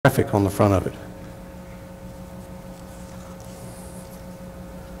graphic on the front of it.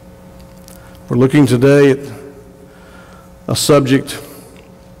 We're looking today at a subject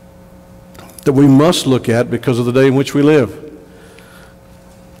that we must look at because of the day in which we live.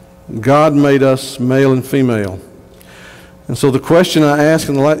 God made us male and female. And so the question I ask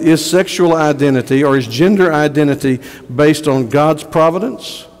in the light, is sexual identity or is gender identity based on God's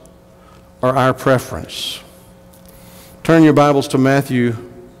providence or our preference? Turn your Bibles to Matthew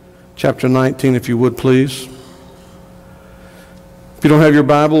chapter 19, if you would, please. If you don't have your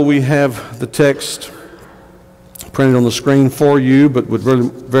Bible, we have the text printed on the screen for you, but would really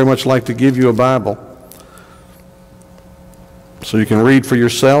very much like to give you a Bible so you can read for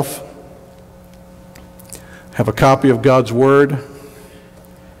yourself. Have a copy of God's Word,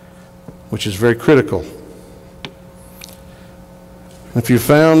 which is very critical. If you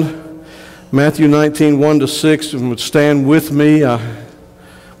found Matthew 19, 1-6, and would stand with me, I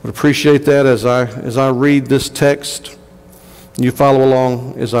would appreciate that as I read this text. And you follow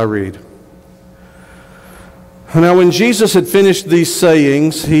along as I read. Now when Jesus had finished these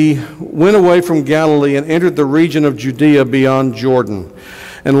sayings, he went away from Galilee and entered the region of Judea beyond Jordan.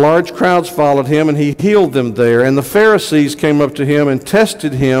 And large crowds followed him, and he healed them there. And the Pharisees came up to him and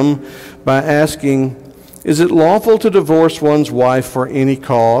tested him by asking, "Is it lawful to divorce one's wife for any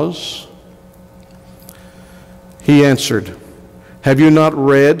cause?" He answered, "Have you not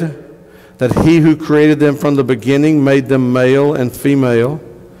read that he who created them from the beginning made them male and female?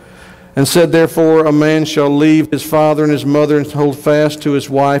 And said, therefore, a man shall leave his father and his mother and hold fast to his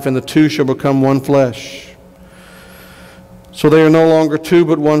wife, and the two shall become one flesh. So they are no longer two,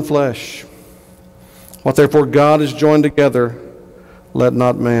 but one flesh. What therefore God has joined together, let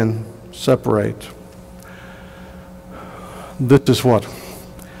not man separate." This is what?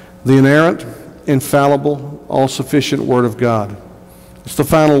 The inerrant, infallible, all-sufficient Word of God. It's the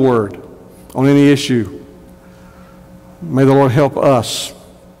final word on any issue. May the Lord help us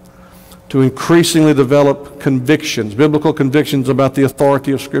to increasingly develop convictions, biblical convictions about the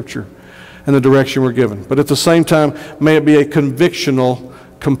authority of Scripture and the direction we're given. But at the same time, may it be a convictional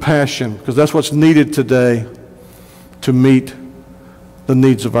compassion, because that's what's needed today to meet the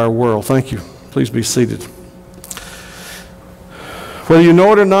needs of our world. Thank you. Please be seated. Whether you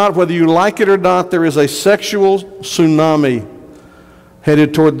know it or not, whether you like it or not, there is a sexual tsunami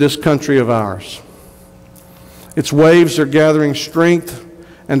headed toward this country of ours. Its waves are gathering strength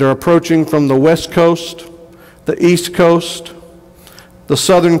and are approaching from the west coast, the east coast, the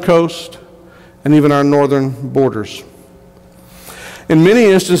southern coast, and even our northern borders. In many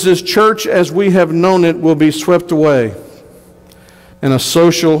instances, church as we have known it will be swept away in a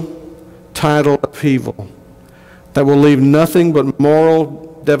social tidal upheaval that will leave nothing but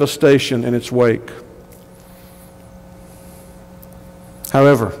moral devastation in its wake.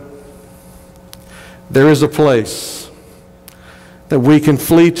 However, there is a place that we can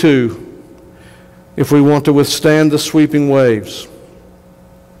flee to if we want to withstand the sweeping waves.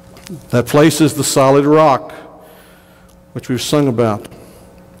 That place is the solid rock, which we've sung about,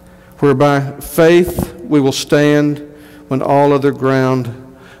 where by faith we will stand when all other ground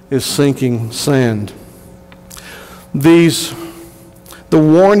is sinking sand. The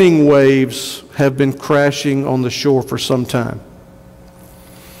warning waves have been crashing on the shore for some time.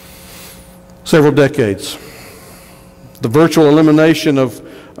 Several decades. The virtual elimination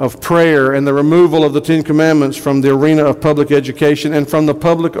of prayer and the removal of the Ten Commandments from the arena of public education and from the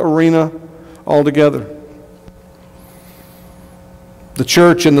public arena altogether. The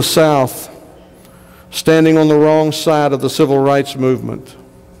church in the South standing on the wrong side of the civil rights movement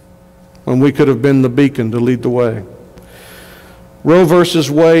when we could have been the beacon to lead the way. Roe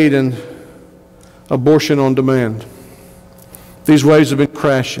versus Wade and abortion on demand. These waves have been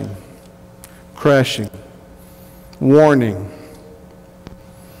crashing, warning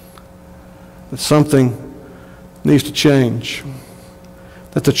that something needs to change,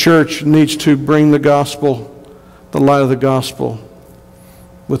 that the church needs to bring the gospel, the light of the gospel,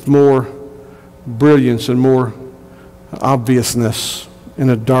 with more brilliance and more obviousness in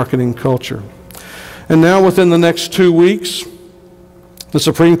a darkening culture. And now within the next 2 weeks, the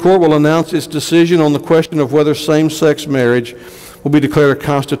Supreme Court will announce its decision on the question of whether same-sex marriage will be declared a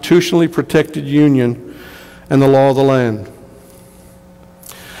constitutionally protected union and the law of the land.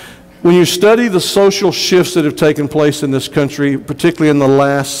 When you study the social shifts that have taken place in this country, particularly in the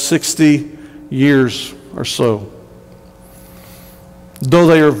last 60 years or so, though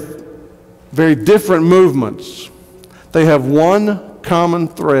they are very different movements, they have one common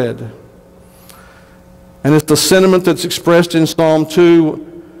thread. And it's the sentiment that's expressed in Psalm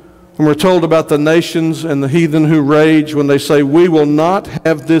 2, When we're told about the nations and the heathen who rage when they say, "We will not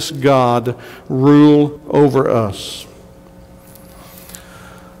have this God rule over us."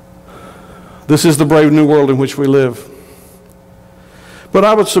 This is the brave new world in which we live. But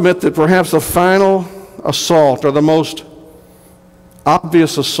I would submit that perhaps the final assault, or the most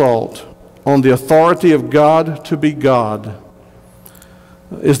obvious assault on the authority of God to be God,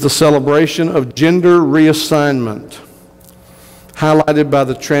 is the celebration of gender reassignment, highlighted by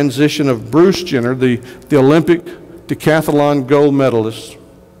the transition of Bruce Jenner, the Olympic decathlon gold medalist,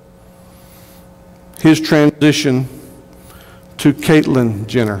 his transition to Caitlyn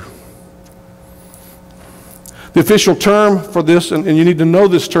Jenner. The official term for this, and you need to know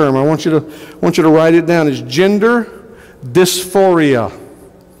this term, I want you to write it down, is gender dysphoria.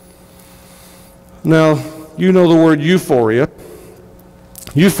 Now, you know the word euphoria.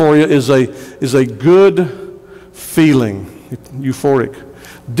 Euphoria is a good feeling, euphoric.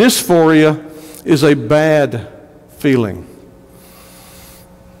 Dysphoria is a bad feeling.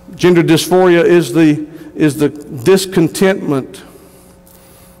 Gender dysphoria is the discontentment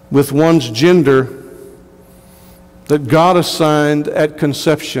with one's gender that God assigned at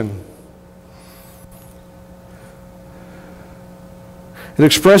conception. It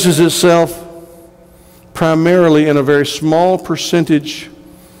expresses itself primarily in a very small percentage,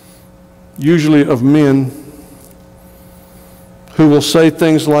 usually of men, who will say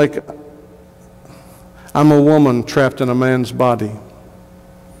things like, "I'm a woman trapped in a man's body."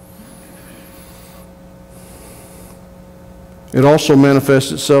 It also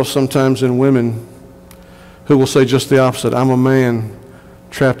manifests itself sometimes in women who will say just the opposite, "I'm a man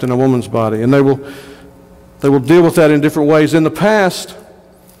trapped in a woman's body." And they will deal with that in different ways. In the past,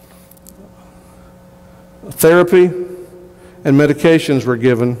 therapy and medications were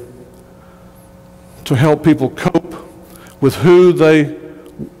given to help people cope with who they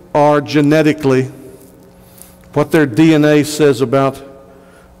are genetically, what their DNA says about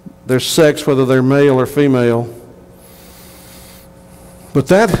their sex, whether they're male or female. But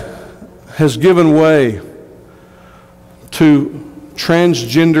that has given way to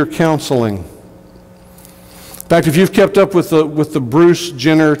transgender counseling. In fact, if you've kept up with the Bruce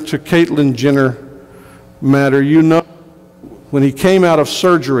Jenner to Caitlyn Jenner matter, you know when he came out of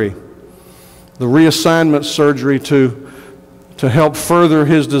surgery, the reassignment surgery to help further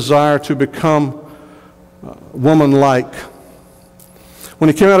his desire to become woman-like. When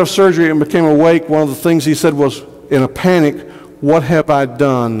he came out of surgery and became awake, one of the things he said was, in a panic, "What have I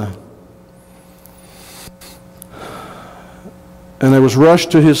done?" And there was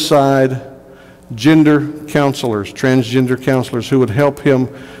rushed to his side gender counselors, transgender counselors, who would help him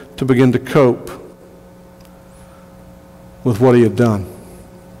to begin to cope with what he had done.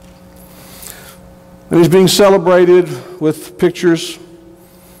 And he's being celebrated with pictures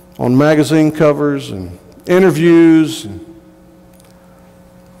on magazine covers and interviews.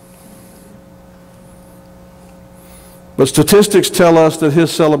 But statistics tell us that his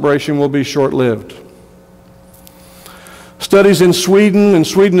celebration will be short-lived. Studies in Sweden, and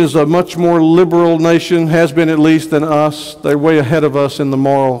Sweden is a much more liberal nation, has been at least, than us. They're way ahead of us in the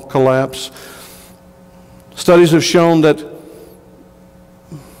moral collapse. Studies have shown that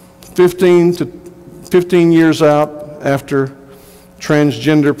 15 years out after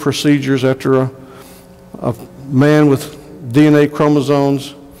transgender procedures, after a man with DNA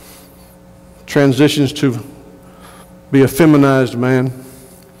chromosomes transitions to be a feminized man,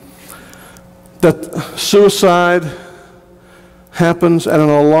 that suicide happens at an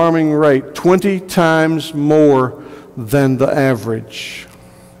alarming rate, 20 times more than the average.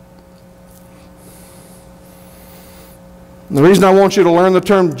 And the reason I want you to learn the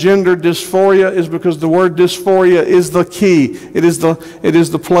term gender dysphoria is because the word dysphoria is the key. It is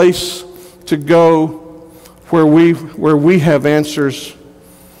the place to go where we have answers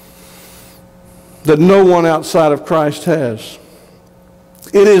that no one outside of Christ has.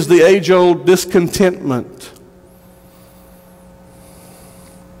 It is the age-old discontentment.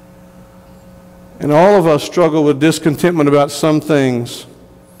 And all of us struggle with discontentment about some things.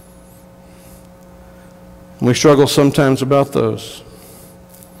 And we struggle sometimes about those.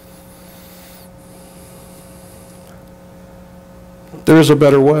 There is a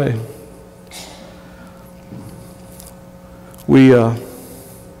better way. We have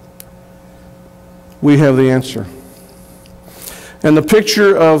the answer. And the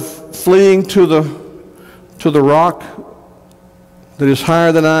picture of fleeing to the rock that is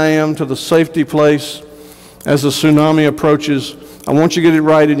higher than I am, to the safety place as the tsunami approaches, I want you to get it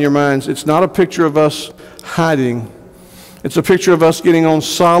right in your minds. It's not a picture of us hiding. It's a picture of us getting on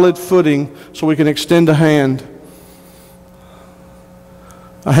solid footing so we can extend a hand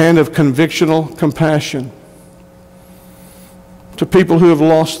a hand of convictional compassion to people who have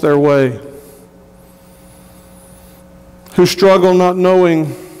lost their way, who struggle not knowing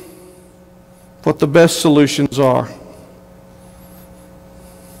what the best solutions are.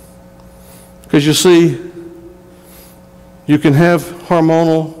 Because you see, you can have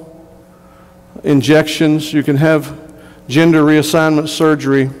hormonal injections, you can have gender reassignment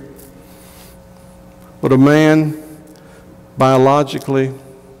surgery, but a man, biologically,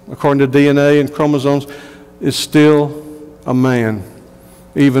 according to DNA and chromosomes, is still a man,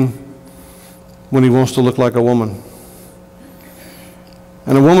 even when he wants to look like a woman.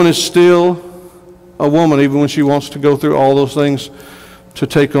 And a woman is still a woman, even when she wants to go through all those things to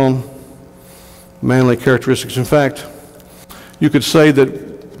take on manly characteristics. In fact, you could say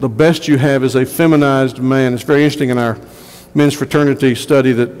that the best you have is a feminized man. It's very interesting in our men's fraternity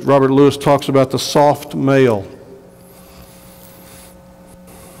study that Robert Lewis talks about the soft male,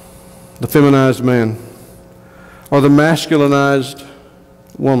 the feminized man, or the masculinized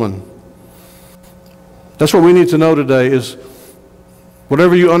woman. That's what we need to know today is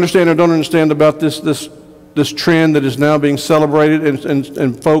whatever you understand or don't understand about this trend that is now being celebrated,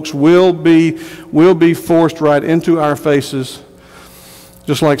 and folks will be forced right into our faces,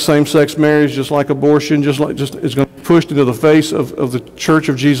 just like same-sex marriage, just like abortion, it's going to be pushed into the face of the Church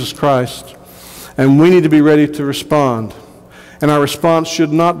of Jesus Christ. And we need to be ready to respond. And our response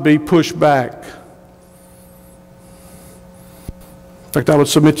should not be push back. In fact, I would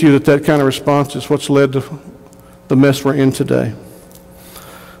submit to you that kind of response is what's led to the mess we're in today.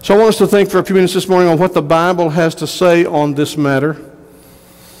 So I want us to think for a few minutes this morning on what the Bible has to say on this matter.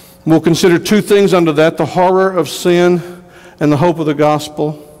 We'll consider two things under that: the horror of sin and the hope of the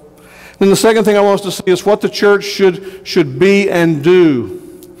gospel. Then the second thing I want us to see is what the church should be and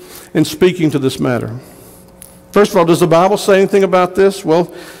do in speaking to this matter. First of all, does the Bible say anything about this?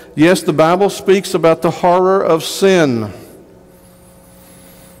 Well, yes, the Bible speaks about the horror of sin.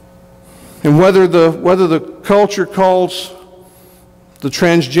 And whether the culture calls the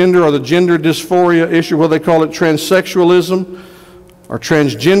transgender or the gender dysphoria issue, whether they call it transsexualism or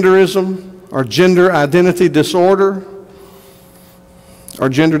transgenderism or gender identity disorder or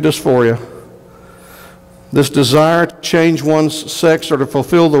gender dysphoria, this desire to change one's sex or to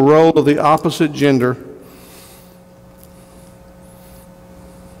fulfill the role of the opposite gender,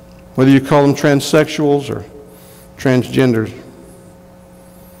 whether you call them transsexuals or transgenders,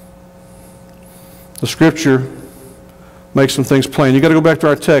 the Scripture makes some things plain. You've got to go back to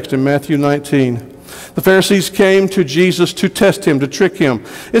our text in Matthew 19. The Pharisees came to Jesus to test him, to trick him.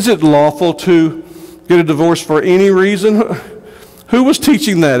 Is it lawful to get a divorce for any reason? Who was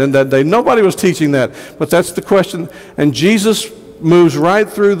teaching that in that day? Nobody was teaching that. But that's the question. And Jesus moves right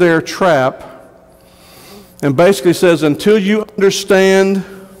through their trap and basically says, until you understand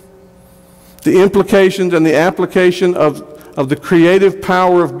the implications and the application of the creative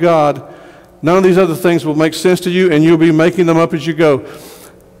power of God, none of these other things will make sense to you, and you'll be making them up as you go.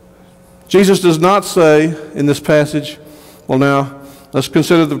 Jesus does not say in this passage, well, now, let's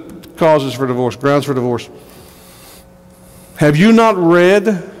consider the causes for divorce, grounds for divorce. Have you not read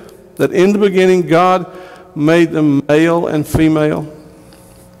that in the beginning God made them male and female?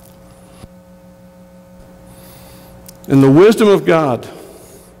 In the wisdom of God,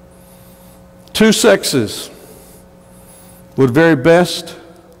 two sexes would very best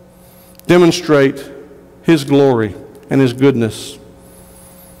demonstrate His glory and His goodness.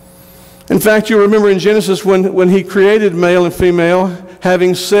 In fact, you remember in Genesis when He created male and female,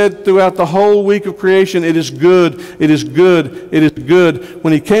 having said throughout the whole week of creation, it is good, it is good, it is good.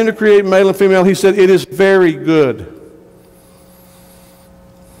 When He came to create male and female, He said, it is very good.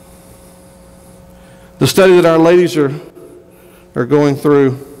 The study that our ladies are going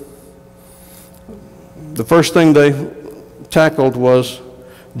through, the first thing they tackled was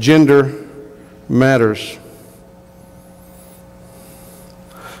gender matters.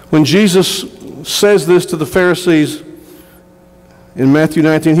 When Jesus says this to the Pharisees in Matthew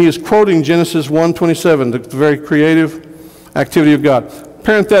 19, He is quoting Genesis 1:27, the very creative activity of God.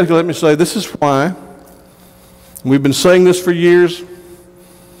 Parenthetically, let me say, this is why we've been saying this for years,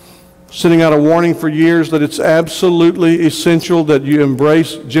 sending out a warning for years, that it's absolutely essential that you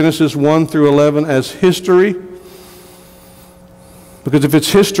embrace Genesis 1 through 11 as history. Because if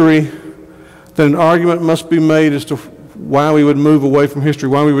it's history, then an argument must be made as to why we would move away from history,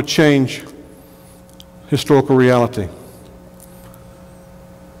 why we would change historical reality.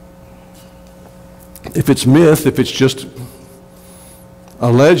 If it's myth, if it's just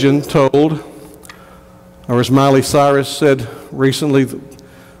a legend told, or as Miley Cyrus said recently,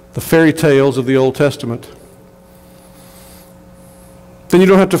 the fairy tales of the Old Testament, then you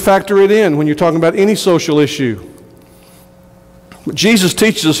don't have to factor it in when you're talking about any social issue. But Jesus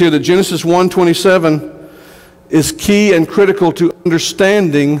teaches us here that Genesis 1:27 is key and critical to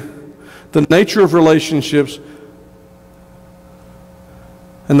understanding the nature of relationships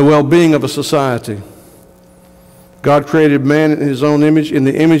and the well-being of a society. God created man in his own image. In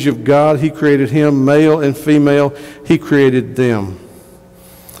the image of God, he created him, male and female, he created them.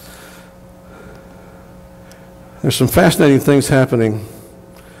 There's some fascinating things happening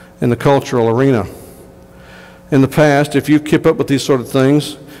in the cultural arena. In the past, if you keep up with these sort of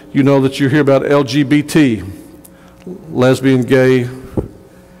things, you know that you hear about LGBT, lesbian, gay,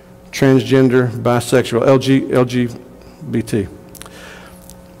 transgender, bisexual, LGBT.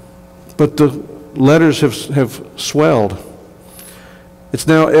 But the letters have swelled. It's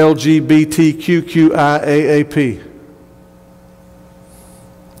now LGBTQIAAP.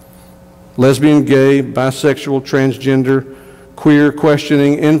 Lesbian, gay, bisexual, transgender, queer,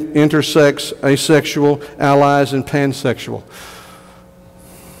 questioning, intersex, asexual, allies, and pansexual.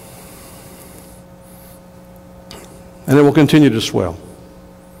 And it will continue to swell.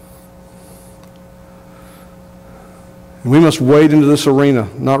 And we must wade into this arena,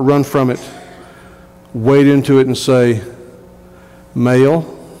 not run from it. Wade into it and say, male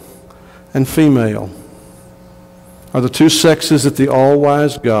and female are the two sexes that the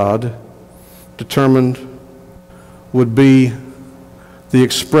all-wise God determined would be the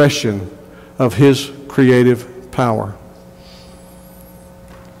expression of his creative power.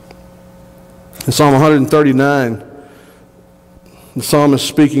 In Psalm 139, the psalmist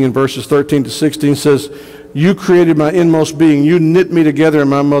speaking in verses 13 to 16 says, "You created my inmost being. You knit me together in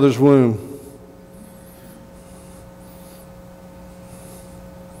my mother's womb."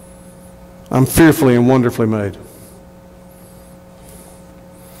 I'm fearfully and wonderfully made.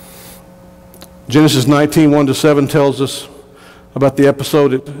 Genesis 19:1-7 tells us about the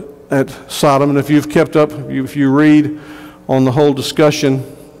episode at Sodom. And if you've kept up, if you read on the whole discussion,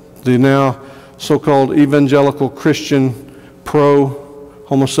 the now so-called evangelical Christian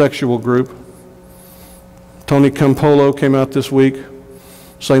pro-homosexual group, Tony Campolo came out this week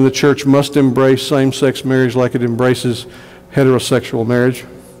saying the church must embrace same-sex marriage like it embraces heterosexual marriage.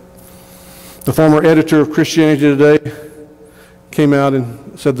 The former editor of Christianity Today came out and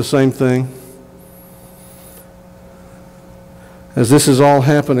said the same thing. As this is all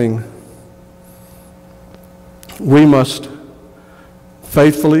happening, we must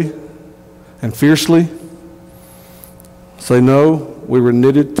faithfully and fiercely say, no, we were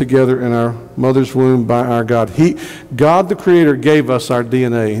knitted together in our mother's womb by our God. God the Creator gave us our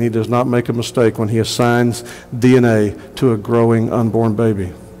DNA, and he does not make a mistake when he assigns DNA to a growing unborn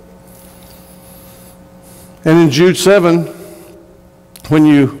baby. And in Jude 7, when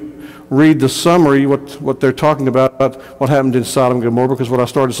you read the summary, what they're talking about what happened in Sodom and Gomorrah, because what I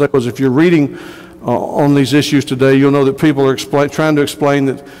started to say was if you're reading on these issues today, you'll know that people are trying to explain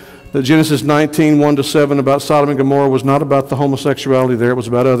that Genesis 19:1-7 about Sodom and Gomorrah was not about the homosexuality there, it was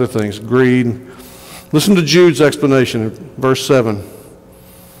about other things, greed. Listen to Jude's explanation in verse 7.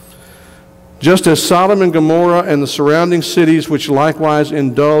 Just as Sodom and Gomorrah and the surrounding cities, which likewise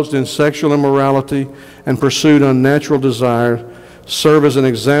indulged in sexual immorality and pursued unnatural desires, serve as an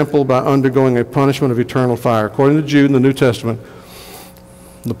example by undergoing a punishment of eternal fire. According to Jude in the New Testament,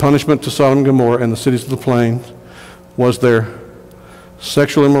 the punishment to Sodom and Gomorrah and the cities of the plains was their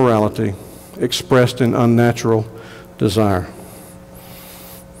sexual immorality expressed in unnatural desire.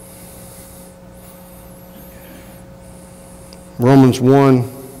 Romans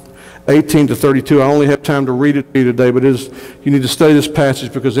 1:18-32. I only have time to read it to you today, but you need to study this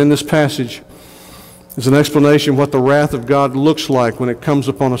passage, because in this passage is an explanation of what the wrath of God looks like when it comes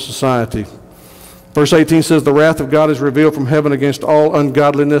upon a society. Verse 18 says, "The wrath of God is revealed from heaven against all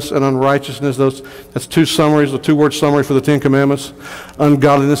ungodliness and unrighteousness." That's two summaries, a two-word summary for the Ten Commandments.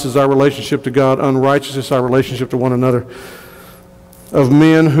 Ungodliness is our relationship to God. Unrighteousness is our relationship to one another. Of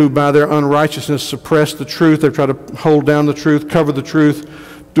men who by their unrighteousness suppress the truth. They try to hold down the truth, cover the truth,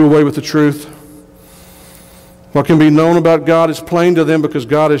 do away with the truth. What can be known about God is plain to them because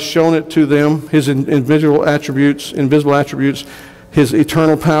God has shown it to them. His invisible attributes, his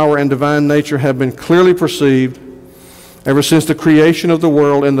eternal power and divine nature have been clearly perceived ever since the creation of the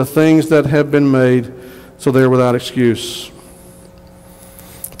world and the things that have been made, so they are without excuse.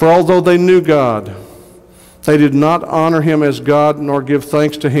 For although they knew God, they did not honor him as God nor give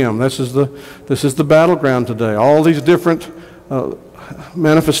thanks to him. This is the battleground today. All these different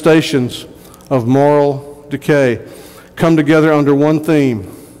manifestations of moral decay come together under one theme: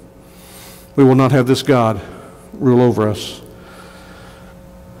 we will not have this God rule over us.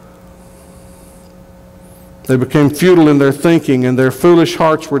 They became futile in their thinking, and their foolish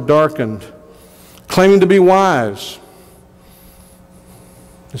hearts were darkened. Claiming to be wise.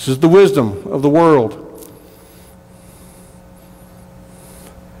 This is the wisdom of the world.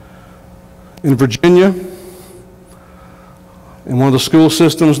 In Virginia, in one of the school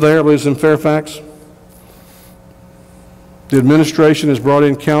systems there, I believe it's in Fairfax, the administration has brought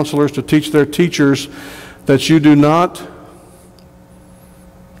in counselors to teach their teachers that you do not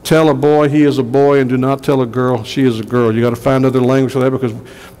tell a boy he is a boy and do not tell a girl she is a girl. You got to find other language for that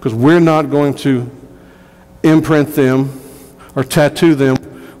because we're not going to imprint them or tattoo them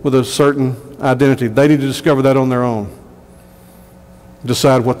with a certain identity. They need to discover that on their own.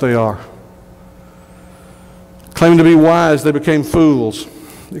 Decide what they are. Claiming to be wise, they became fools,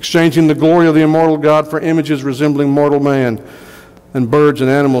 exchanging the glory of the immortal God for images resembling mortal man and birds and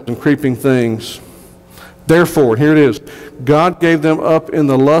animals and creeping things. Therefore, here it is, God gave them up in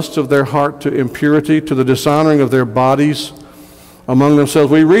the lust of their heart to impurity, to the dishonoring of their bodies among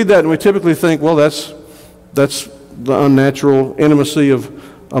themselves. We read that and we typically think, well, that's the unnatural intimacy of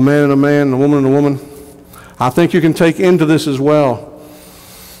a man and a woman and a woman. I think you can take into this as well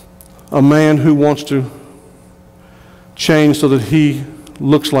a man who wants to change so that he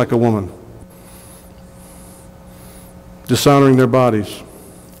looks like a woman, dishonoring their bodies.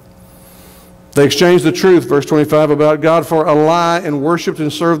 They exchanged the truth, verse 25, about God for a lie and worshiped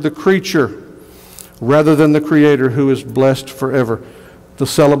and served the creature rather than the Creator who is blessed forever. The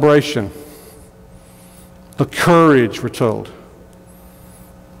celebration, the courage, we're told,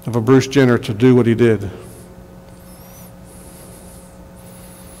 of a Bruce Jenner to do what he did.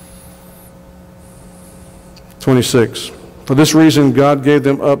 "26. For this reason God gave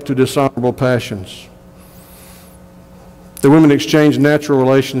them up to dishonorable passions. The women exchanged natural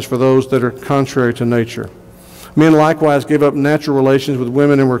relations for those that are contrary to nature. Men likewise gave up natural relations with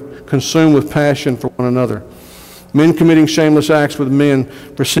women and were consumed with passion for one another. Men committing shameless acts with men,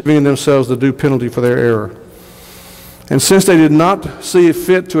 receiving in themselves the due penalty for their error. And since they did not see it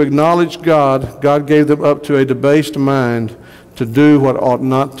fit to acknowledge God, God gave them up to a debased mind to do what ought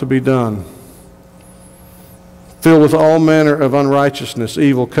not to be done. Filled with all manner of unrighteousness,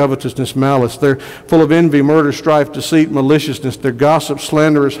 evil, covetousness, malice. They're full of envy, murder, strife, deceit, maliciousness. They're gossips,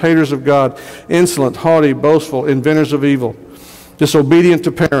 slanderers, haters of God, insolent, haughty, boastful, inventors of evil, disobedient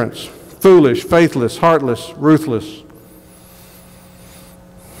to parents, foolish, faithless, heartless, ruthless."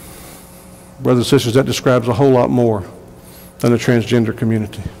 Brothers and sisters, that describes a whole lot more than the transgender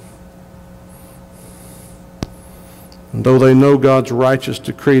community. And though they know God's righteous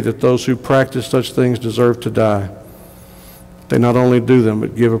decree that those who practice such things deserve to die, they not only do them,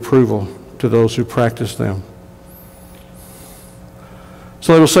 but give approval to those who practice them.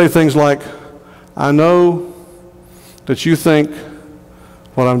 So they will say things like, "I know that you think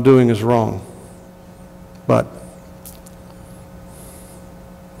what I'm doing is wrong, but..."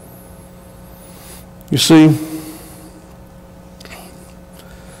 You see,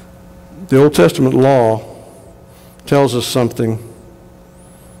 the Old Testament law tells us something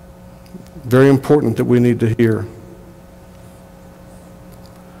very important that we need to hear.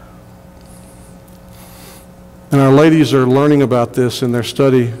 And our ladies are learning about this in their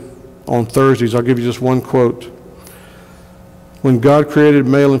study on Thursdays. I'll give you just one quote. When God created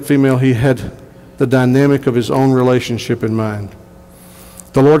male and female, He had the dynamic of His own relationship in mind.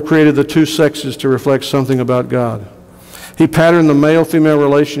 The Lord created the two sexes to reflect something about God. He patterned the male-female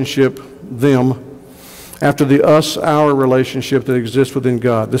relationship, them, after the us-our relationship that exists within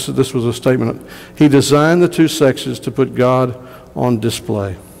God. This was a statement. He designed the two sexes to put God on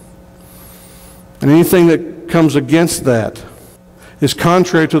display. And anything that comes against that is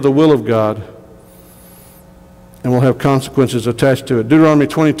contrary to the will of God and will have consequences attached to it. Deuteronomy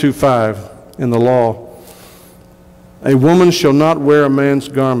 22:5 in the law. "A woman shall not wear a man's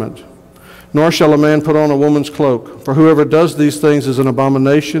garment, nor shall a man put on a woman's cloak, for whoever does these things is an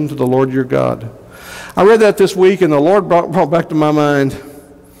abomination to the Lord your God." I read that this week, and the Lord brought back to my mind,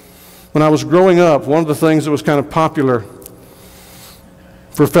 when I was growing up, one of the things that was kind of popular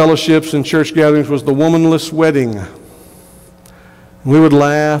for fellowships and church gatherings was the womanless wedding. We would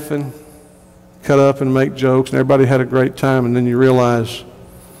laugh and cut up and make jokes, and everybody had a great time, and then you realize,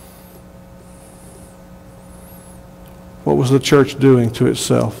 what was the church doing to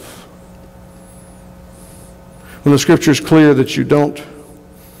itself? When the Scripture is clear that you don't,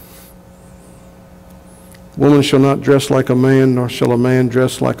 "Woman shall not dress like a man, nor shall a man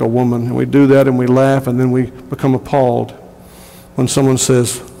dress like a woman." And we do that and we laugh, and then we become appalled when someone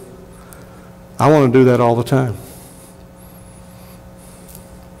says, "I want to do that all the time."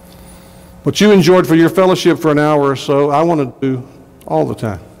 What you enjoyed for your fellowship for an hour or so, I want to do all the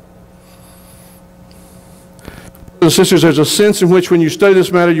time. and sisters, there's a sense in which when you study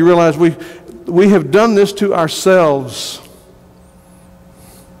this matter, you realize we have done this to ourselves.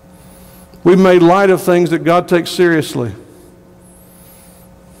 We've made light of things that God takes seriously.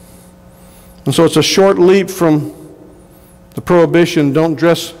 And so it's a short leap from the prohibition, don't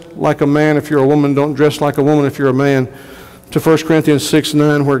dress like a man if you're a woman, don't dress like a woman if you're a man, to 1 Corinthians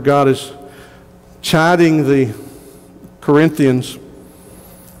 6:9, where God is chiding the Corinthians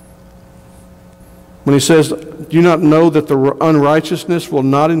when he says, do you not know that the unrighteousness will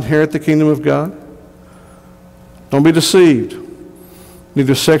not inherit the kingdom of God? Don't be deceived.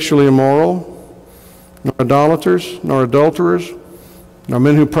 Neither sexually immoral, nor idolaters, nor adulterers, nor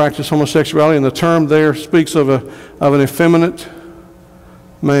men who practice homosexuality. And the term there speaks of an effeminate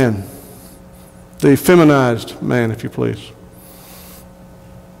man. The feminized man, if you please.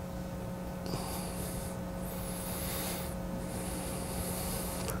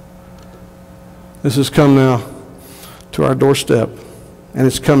 This has come now to our doorstep, and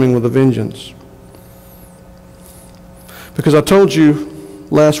it's coming with a vengeance. Because I told you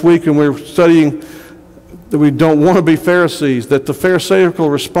last week when we were studying that we don't want to be Pharisees, that the Pharisaical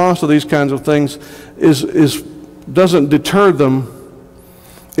response to these kinds of things doesn't deter them,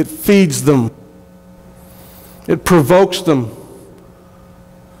 it feeds them. It provokes them.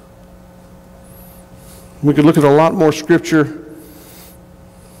 We could look at a lot more scripture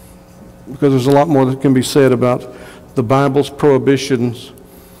because there's a lot more that can be said about the Bible's prohibitions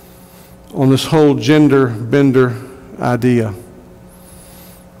on this whole gender bender idea.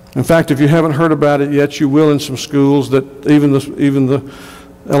 In fact, if you haven't heard about it yet, you will in some schools, that even the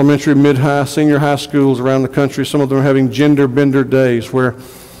elementary, mid-high, senior high schools around the country, some of them are having gender bender days where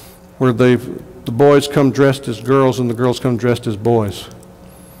the boys come dressed as girls and the girls come dressed as boys.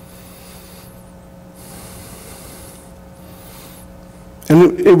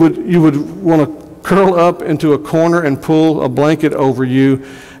 And you would want to curl up into a corner and pull a blanket over you,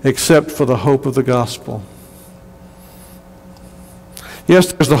 except for the hope of the gospel.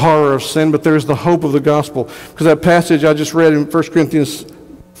 Yes, there's the horror of sin, but there's the hope of the gospel. Because that passage I just read in 1 Corinthians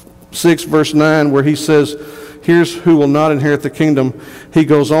 6, verse 9, where he says, here's who will not inherit the kingdom. He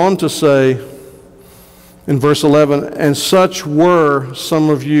goes on to say in verse 11, and such were some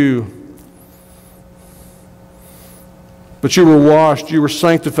of you. But you were washed, you were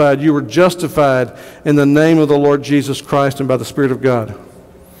sanctified, you were justified in the name of the Lord Jesus Christ and by the Spirit of God.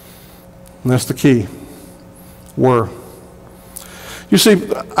 And that's the key. Were. You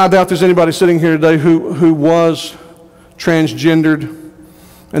see, I doubt there's anybody sitting here today who was transgendered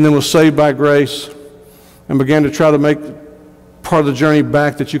and then was saved by grace and began to try to make part of the journey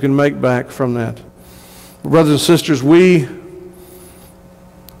back that you can make back from that. Brothers and sisters, you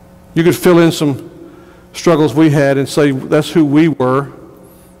could fill in some struggles we had and say that's who we were.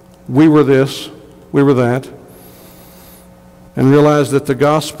 We were this, we were that. And realize that the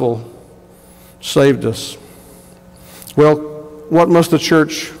gospel saved us. Well, what must the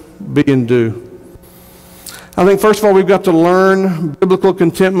church be and do? I think first of all we've got to learn biblical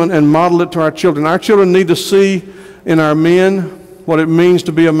contentment and model it to our children. Our children need to see in our men what it means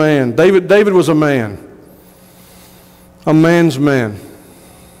to be a man. David was a man's man.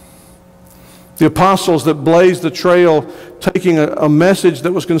 The apostles that blazed the trail, taking a message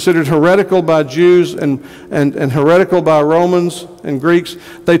that was considered heretical by Jews and heretical by Romans and Greeks,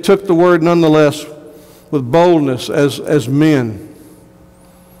 they took the word nonetheless with boldness as men.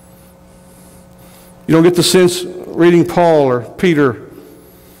 You don't get the sense reading Paul or Peter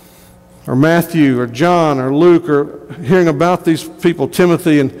or Matthew or John or Luke or hearing about these people,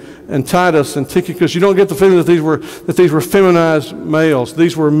 Timothy and Titus and Tychicus, you don't get the feeling that these were feminized males.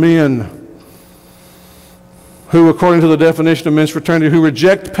 These were men who, according to the definition of men's fraternity, who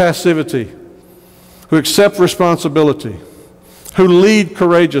reject passivity, who accept responsibility, who lead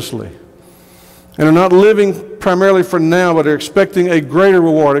courageously, and are not living primarily for now, but are expecting a greater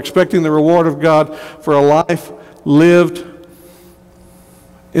reward, expecting the reward of God for a life lived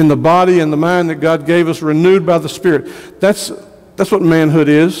in the body and the mind that God gave us, renewed by the Spirit. That's what manhood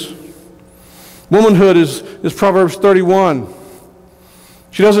is. Womanhood is Proverbs 31.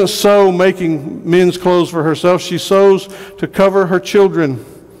 She doesn't sew making men's clothes for herself. She sews to cover her children.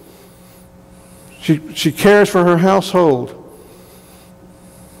 She cares for her household.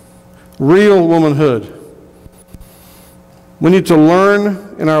 Real womanhood. We need to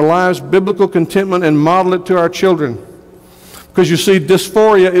learn in our lives biblical contentment and model it to our children. Because you see,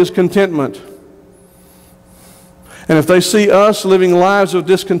 dysphoria is contentment. And if they see us living lives of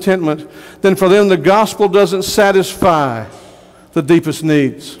discontentment, then for them the gospel doesn't satisfy the deepest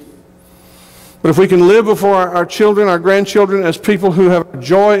needs. But if we can live before our children, our grandchildren, as people who have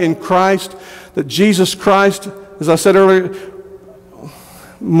joy in Christ, that Jesus Christ as I said earlier,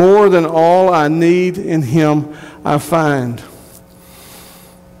 more than all I need in Him I find.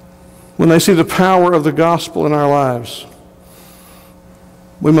 When they see the power of the gospel in our lives,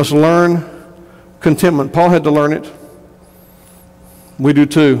 we must learn contentment. Paul had to learn it. We do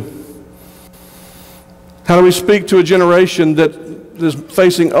too. How do we speak to a generation that is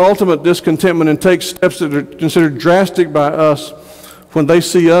facing ultimate discontentment and take steps that are considered drastic by us when they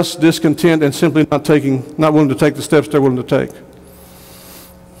see us discontent and simply not willing to take the steps they're willing to take?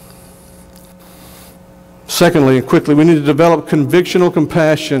 Secondly, and quickly, we need to develop convictional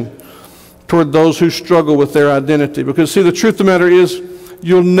compassion toward those who struggle with their identity. Because, see, the truth of the matter is,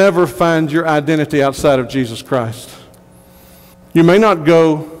 you'll never find your identity outside of Jesus Christ. You may not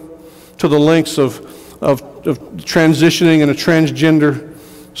go to the lengths of transitioning in a transgender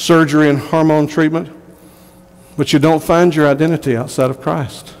surgery and hormone treatment, but you don't find your identity outside of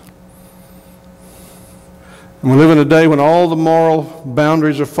Christ. And we live in a day when all the moral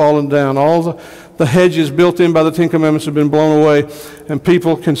boundaries are falling down, all the hedges built in by the Ten Commandments have been blown away, and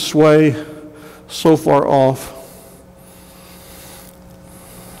people can sway so far off.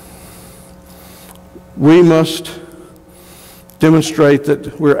 We must demonstrate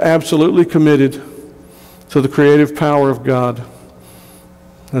that we're absolutely committed to the creative power of God.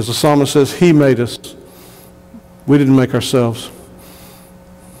 As the psalmist says, He made us. We didn't make ourselves.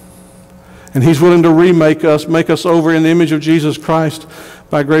 And He's willing to remake us, make us over in the image of Jesus Christ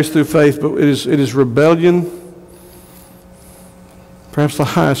by grace through faith. But it is rebellion, perhaps the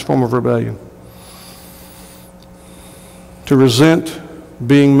highest form of rebellion, to resent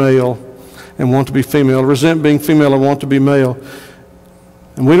being male and want to be female, resent being female and want to be male.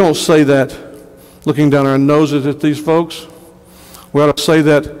 And we don't say that looking down our noses at these folks. We ought to say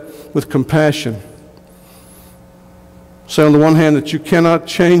that with compassion. Say on the one hand that you cannot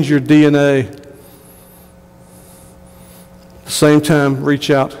change your DNA. At the same time, reach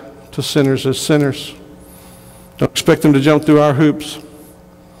out to sinners as sinners. Don't expect them to jump through our hoops.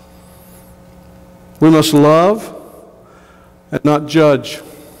 We must love and not judge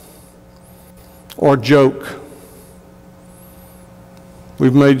or joke.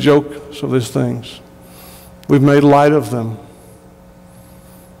 We've made jokes of these things. We've made light of them.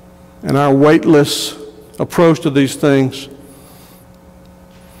 And our weightless approach to these things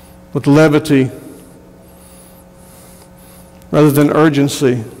with levity rather than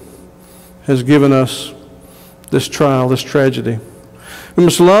urgency has given us this trial, this tragedy. We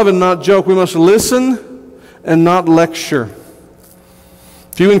must love and not joke. We must listen and not lecture.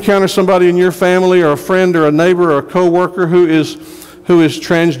 If you encounter somebody in your family or a friend or a neighbor or a co-worker who is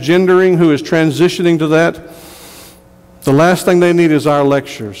transgendering, who is transitioning to that, the last thing they need is our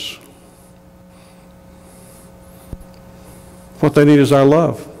lectures. What they need is our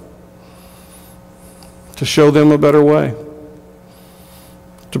love, to show them a better way,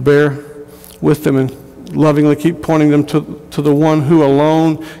 to bear with them and lovingly keep pointing them to the one who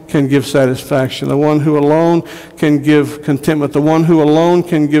alone can give satisfaction, the one who alone can give contentment, the one who alone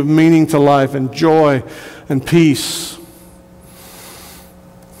can give meaning to life and joy and peace.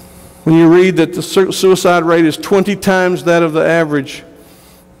 When you read that the suicide rate is 20 times that of the average,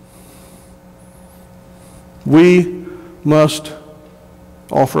 we must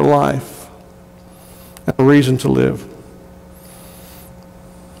offer life and a reason to live.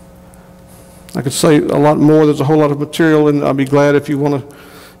 I could say a lot more. There's a whole lot of material, and I'll be glad if you want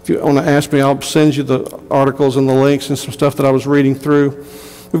to ask me. I'll send you the articles and the links and some stuff that I was reading through.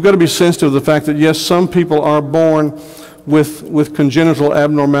 We've got to be sensitive to the fact that, yes, some people are born with congenital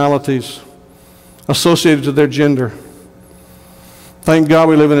abnormalities associated to their gender. Thank God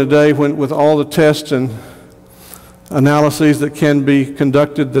we live in a day when, with all the tests and analyses that can be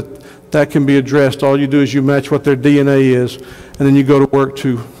conducted, that can be addressed. All you do is you match what their DNA is, and then you go to work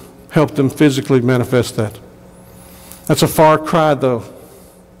to help them physically manifest that. That's a far cry, though.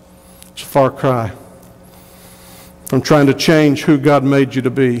 It's a far cry from trying to change who God made you to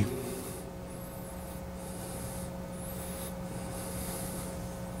be.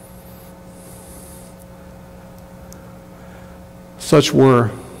 Such were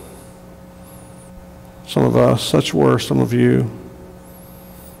some of us, such were some of you.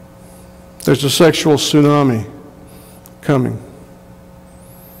 There's a sexual tsunami coming.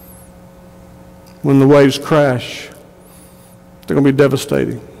 When the waves crash, they're going to be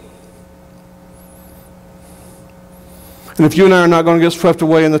devastating. And if you and I are not going to get swept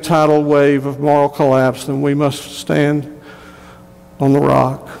away in the tidal wave of moral collapse, then we must stand on the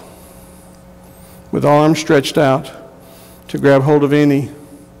rock with arms stretched out to grab hold of any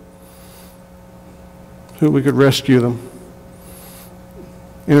who we could rescue them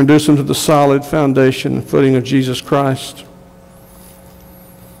introduce them to the solid foundation and footing of Jesus Christ.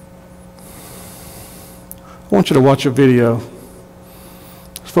 I want you to watch a video.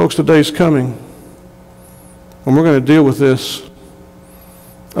 Folks, the day's coming when we're going to deal with this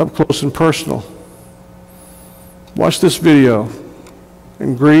up close and personal. Watch this video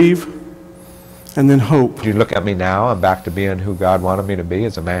and grieve and then hope. You look at me now, I'm back to being who God wanted me to be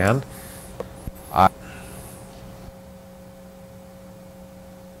as a man.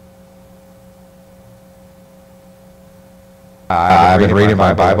 I've been reading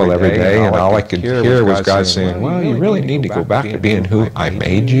my Bible every day, and all I could hear was God saying, well, you really need to go back to being who I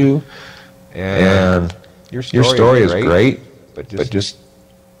made you. And your story is great, but just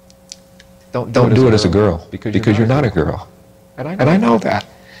don't do it as a girl, because you're not a girl. And I know that.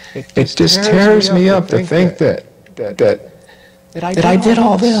 It just tears me up to think that I did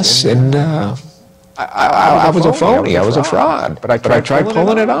all this, and I was a phony, I was a fraud, but I tried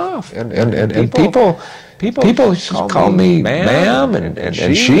pulling it off. And people call me ma'am, and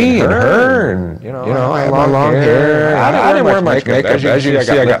she, and her, and, you know, I had my long hair. I didn't wear much makeup. As you can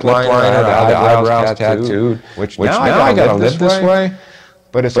see, I got lip liner, the eyebrows tattooed, which now I gotta live this way.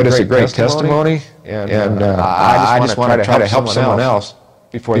 But it's a great testimony, and I just want to try to help someone else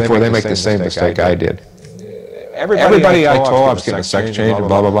before they make the same mistake I did. Everybody I told I was getting a sex change and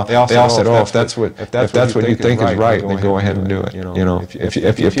blah blah blah. They all said, "Oh, if that's what you think is right, then go ahead and do it." You know, if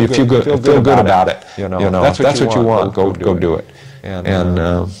you feel good about it, you know, that's what you want. Go do it. And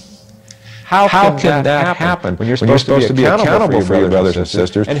how can that happen when you're supposed to be accountable for your brothers and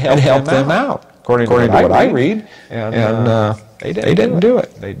sisters and help them out according to what I read? And they didn't do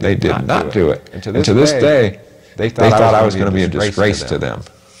it. They did not do it. And to this day, they thought I was going to be a disgrace to them.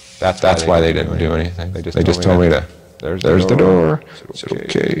 That's why they didn't do anything. They just told me to, there's the door, it's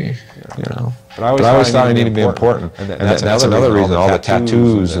okay, you know. But I always thought I needed to be important. And that's another reason, all the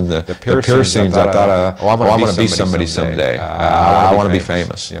tattoos and the piercings, I thought, I'm going to be somebody someday. I want to be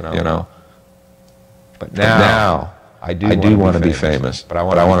famous, you know. But now, I do want to be famous, but I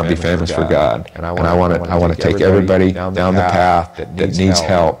want to be famous for God. And I want to take everybody down the path that needs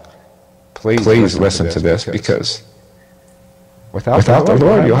help. Please listen to this, because without the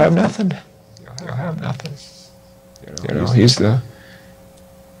Lord, you'll have nothing. You'll have nothing. You know, He's the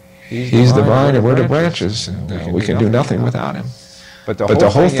vine and we're the branches, and we can do nothing without Him. But the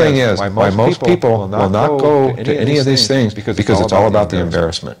whole thing is, why most people will not go to any of these things, because it's all about the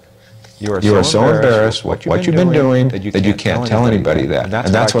embarrassment. You are so embarrassed what you've been doing that you can't tell anybody that.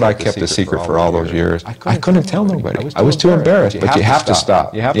 And that's what I kept a secret for all those years. I couldn't tell nobody. I was too embarrassed. But you have to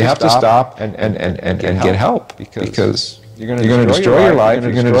stop. You have to stop and get help, because you're going to destroy your life.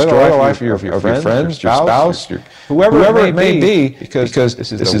 You're going to destroy the life of your friends, your spouse, whoever it may be, because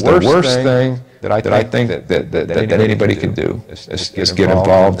this is the worst thing that I think that anybody can do is get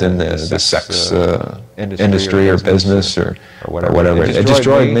involved in the sex industry or business or whatever. It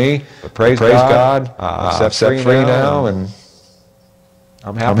destroyed me. But praise God, I'm set free now, and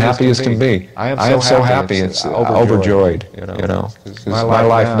I'm happy as can be. I am so happy. It's overjoyed. You know, because my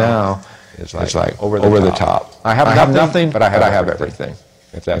life now is like over the top. I have nothing, but I have everything.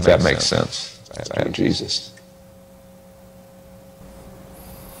 If that makes sense. I have Jesus.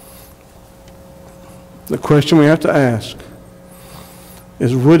 The question we have to ask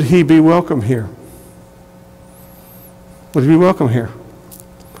is, would he be welcome here? Would he be welcome here?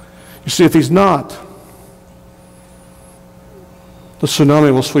 You see, if he's not, the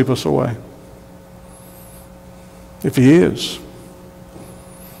tsunami will sweep us away. If he is,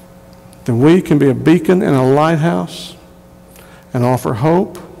 then we can be a beacon and a lighthouse and offer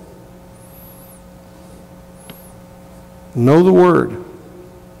hope. Know the word.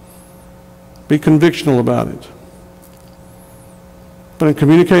 Be convictional about it. But in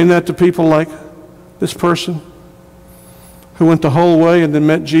communicating that to people like this person who went the whole way and then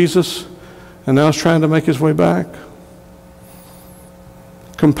met Jesus and now is trying to make his way back,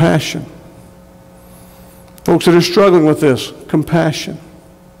 compassion. Folks that are struggling with this, compassion.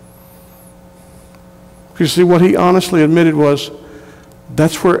 You see, what he honestly admitted was,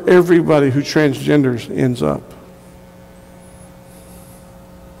 that's where everybody who transgenders ends up.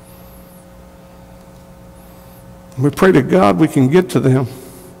 We pray to God we can get to them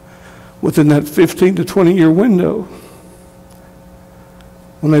within that 15 to 20 year window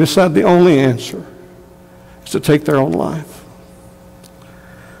when they decide the only answer is to take their own life.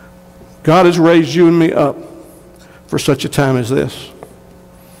 God has raised you and me up for such a time as this.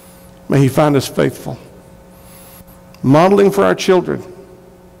 May he find us faithful, modeling for our children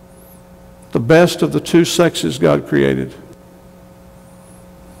the best of the two sexes God created,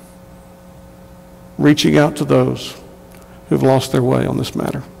 reaching out to those who've lost their way on this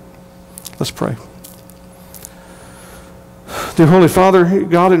matter. Let's pray. Dear Holy Father,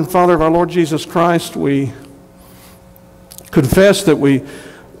 God and Father of our Lord Jesus Christ, we confess that we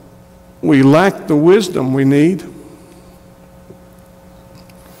lack the wisdom we need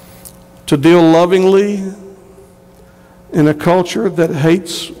to deal lovingly in a culture that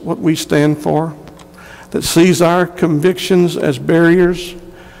hates what we stand for, that sees our convictions as barriers.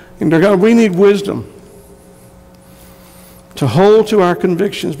 And dear God, we need wisdom to hold to our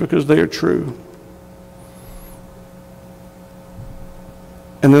convictions because they are true.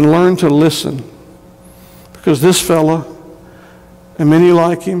 And then learn to listen, because this fella and many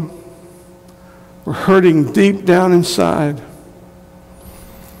like him were hurting deep down inside.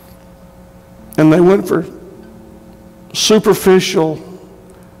 And they went for superficial,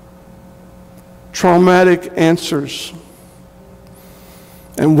 traumatic answers.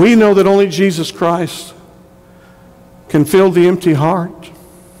 And we know that only Jesus Christ can fill the empty heart.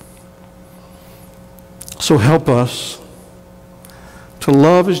 So help us to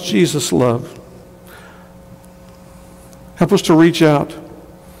love as Jesus loved. Help us to reach out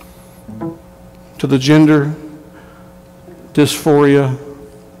to the gender dysphoria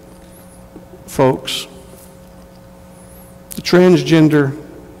folks, the transgender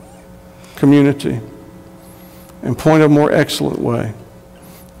community, and point a more excellent way,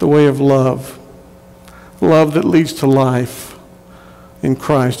 the way of love, love that leads to life in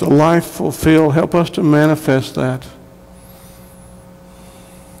Christ, a life fulfilled. Help us to manifest that.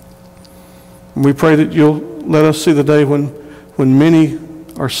 And we pray that you'll let us see the day when many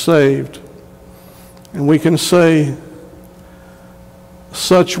are saved, and we can say,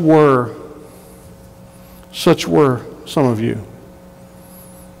 such were some of you.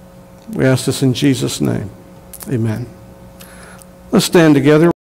 We ask this in Jesus' name. Amen. Let's stand together.